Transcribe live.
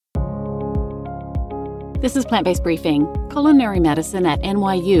This is Plant-Based Briefing, Culinary Medicine at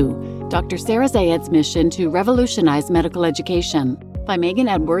NYU, Dr. Sara Zayed's mission to revolutionize medical education, by Megan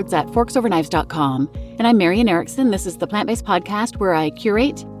Edwards at forksoverknives.com. And I'm Marian Erickson. This is the Plant-Based Podcast where I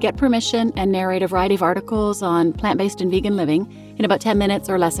curate, get permission, and narrate a variety of articles on plant-based and vegan living in about 10 minutes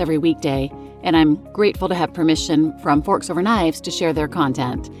or less every weekday. And I'm grateful to have permission from Forks Over Knives to share their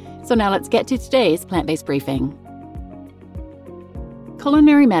content. So now let's get to today's Plant-Based Briefing.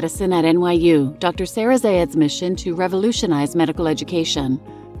 Culinary Medicine at NYU, Dr. Sara Zayed's mission to revolutionize medical education,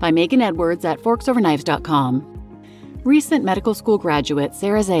 by Megan Edwards at forksoverknives.com. Recent medical school graduate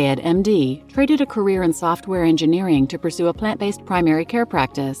Sara Zayed, MD, traded a career in software engineering to pursue a plant-based primary care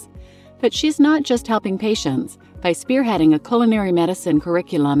practice. But she's not just helping patients. By spearheading a culinary medicine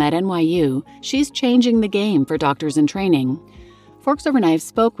curriculum at NYU, she's changing the game for doctors in training. Forks Over Knives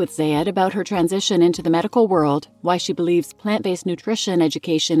spoke with Zayed about her transition into the medical world, why she believes plant-based nutrition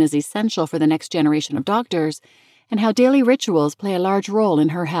education is essential for the next generation of doctors, and how daily rituals play a large role in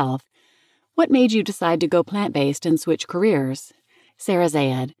her health. What made you decide to go plant-based and switch careers? Sara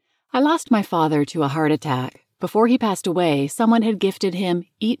Zayed: I lost my father to a heart attack. Before he passed away, someone had gifted him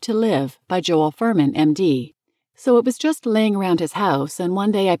Eat to Live by Joel Fuhrman, MD. So it was just laying around his house, and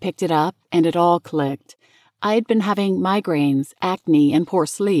one day I picked it up, and it all clicked. I had been having migraines, acne, and poor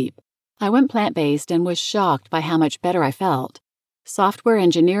sleep. I went plant-based and was shocked by how much better I felt. Software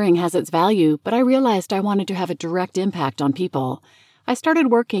engineering has its value, but I realized I wanted to have a direct impact on people. I started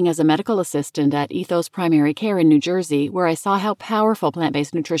working as a medical assistant at Ethos Primary Care in New Jersey, where I saw how powerful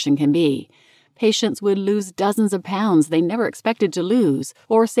plant-based nutrition can be. Patients would lose dozens of pounds they never expected to lose,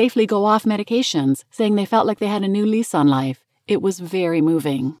 or safely go off medications, saying they felt like they had a new lease on life. It was very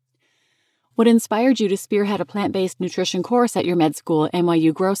moving. What inspired you to spearhead a plant-based nutrition course at your med school,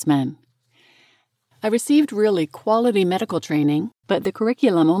 NYU Grossman? I received really quality medical training, but the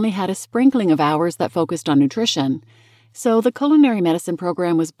curriculum only had a sprinkling of hours that focused on nutrition. So the culinary medicine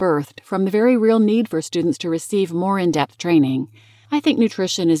program was birthed from the very real need for students to receive more in-depth training. I think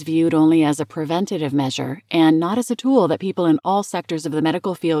nutrition is viewed only as a preventative measure and not as a tool that people in all sectors of the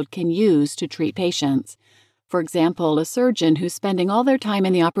medical field can use to treat patients. For example, a surgeon who's spending all their time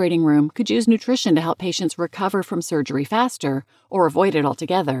in the operating room could use nutrition to help patients recover from surgery faster or avoid it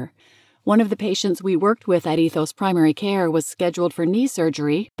altogether. One of the patients we worked with at Ethos Primary Care was scheduled for knee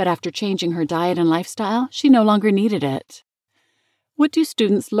surgery, but after changing her diet and lifestyle, she no longer needed it. What do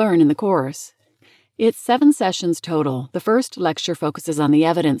students learn in the course? It's 7 sessions total. The first lecture focuses on the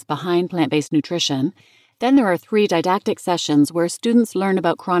evidence behind plant-based nutrition. Then there are 3 didactic sessions where students learn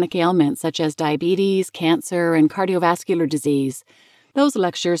about chronic ailments such as diabetes, cancer, and cardiovascular disease. Those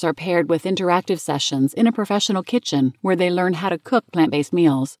lectures are paired with interactive sessions in a professional kitchen where they learn how to cook plant-based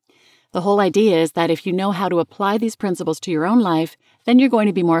meals. The whole idea is that if you know how to apply these principles to your own life, then you're going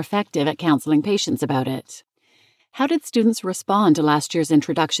to be more effective at counseling patients about it. How did students respond to last year's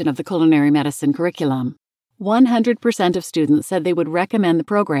introduction of the culinary medicine curriculum? 100% of students said they would recommend the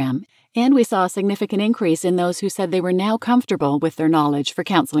program, and we saw a significant increase in those who said they were now comfortable with their knowledge for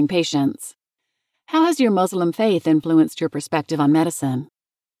counseling patients. How has your Muslim faith influenced your perspective on medicine?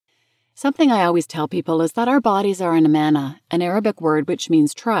 Something I always tell people is that our bodies are an amana, an Arabic word which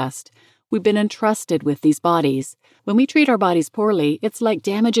means trust. We've been entrusted with these bodies. When we treat our bodies poorly, it's like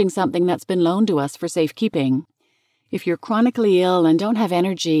damaging something that's been loaned to us for safekeeping. If you're chronically ill and don't have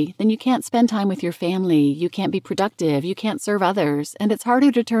energy, then you can't spend time with your family, you can't be productive, you can't serve others, and it's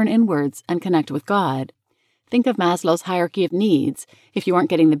harder to turn inwards and connect with God. Think of Maslow's hierarchy of needs. If you aren't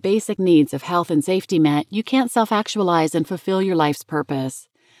getting the basic needs of health and safety met, you can't self-actualize and fulfill your life's purpose.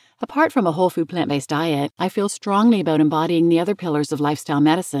 Apart from a whole food plant-based diet, I feel strongly about embodying the other pillars of lifestyle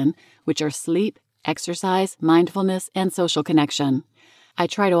medicine, which are sleep, exercise, mindfulness, and social connection. I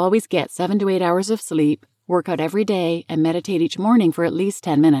try to always get 7 to 8 hours of sleep, work out every day, and meditate each morning for at least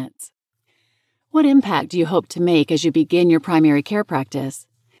 10 minutes. What impact do you hope to make as you begin your primary care practice?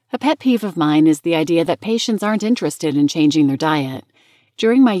 A pet peeve of mine is the idea that patients aren't interested in changing their diet.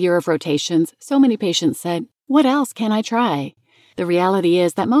 During my year of rotations, so many patients said, "What else can I try?" The reality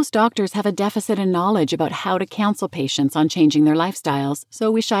is that most doctors have a deficit in knowledge about how to counsel patients on changing their lifestyles, so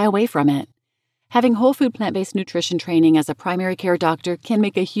we shy away from it. Having whole food plant-based nutrition training as a primary care doctor can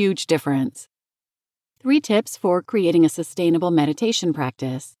make a huge difference. 3 tips for creating a sustainable meditation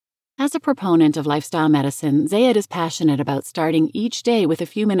practice. As a proponent of lifestyle medicine, Zayed is passionate about starting each day with a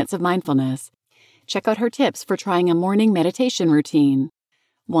few minutes of mindfulness. Check out her tips for trying a morning meditation routine.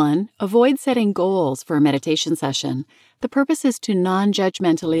 1. Avoid setting goals for a meditation session. The purpose is to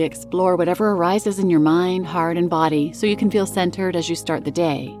non-judgmentally explore whatever arises in your mind, heart, and body so you can feel centered as you start the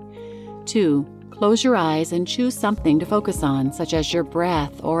day. 2. Close your eyes and choose something to focus on, such as your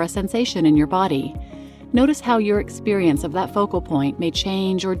breath or a sensation in your body. Notice how your experience of that focal point may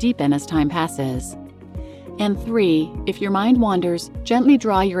change or deepen as time passes. And 3, if your mind wanders, gently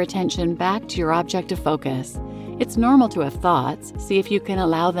draw your attention back to your object of focus. It's normal to have thoughts. See if you can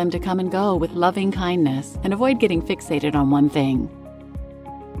allow them to come and go with loving kindness and avoid getting fixated on one thing.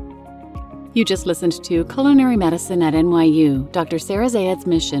 You just listened to Culinary Medicine at NYU, Dr. Sara Zayed's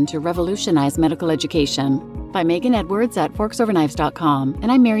mission to revolutionize medical education, by Megan Edwards at forksoverknives.com,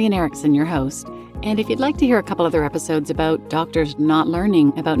 and I'm Marian Erickson, your host. And if you'd like to hear a couple other episodes about doctors not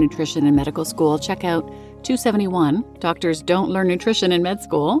learning about nutrition in medical school, check out 271, Doctors Don't Learn Nutrition in Med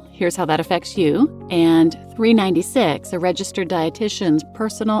School, Here's How That Affects You, and 396, A Registered Dietitian's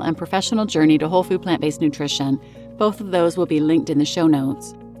Personal and Professional Journey to Whole Food Plant-Based Nutrition. Both of those will be linked in the show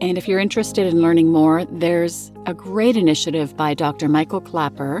notes. And if you're interested in learning more, there's a great initiative by Dr. Michael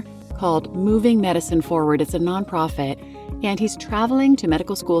Clapper called Moving Medicine Forward. It's a nonprofit, and he's traveling to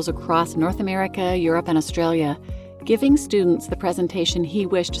medical schools across North America, Europe, and Australia, giving students the presentation he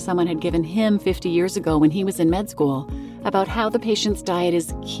wished someone had given him 50 years ago when he was in med school about how the patient's diet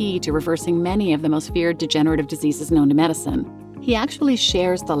is key to reversing many of the most feared degenerative diseases known to medicine. He actually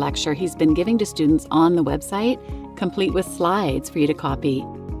shares the lecture he's been giving to students on the website, complete with slides for you to copy.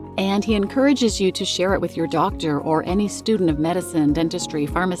 And he encourages you to share it with your doctor or any student of medicine, dentistry,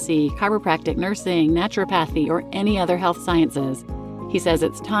 pharmacy, chiropractic, nursing, naturopathy, or any other health sciences. He says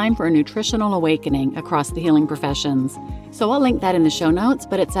it's time for a nutritional awakening across the healing professions. So I'll link that in the show notes,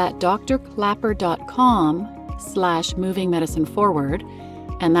 but it's at drclapper.com/movingmedicineforward,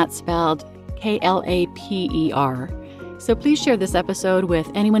 and that's spelled Klaper. So please share this episode with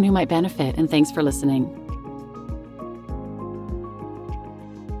anyone who might benefit, and thanks for listening.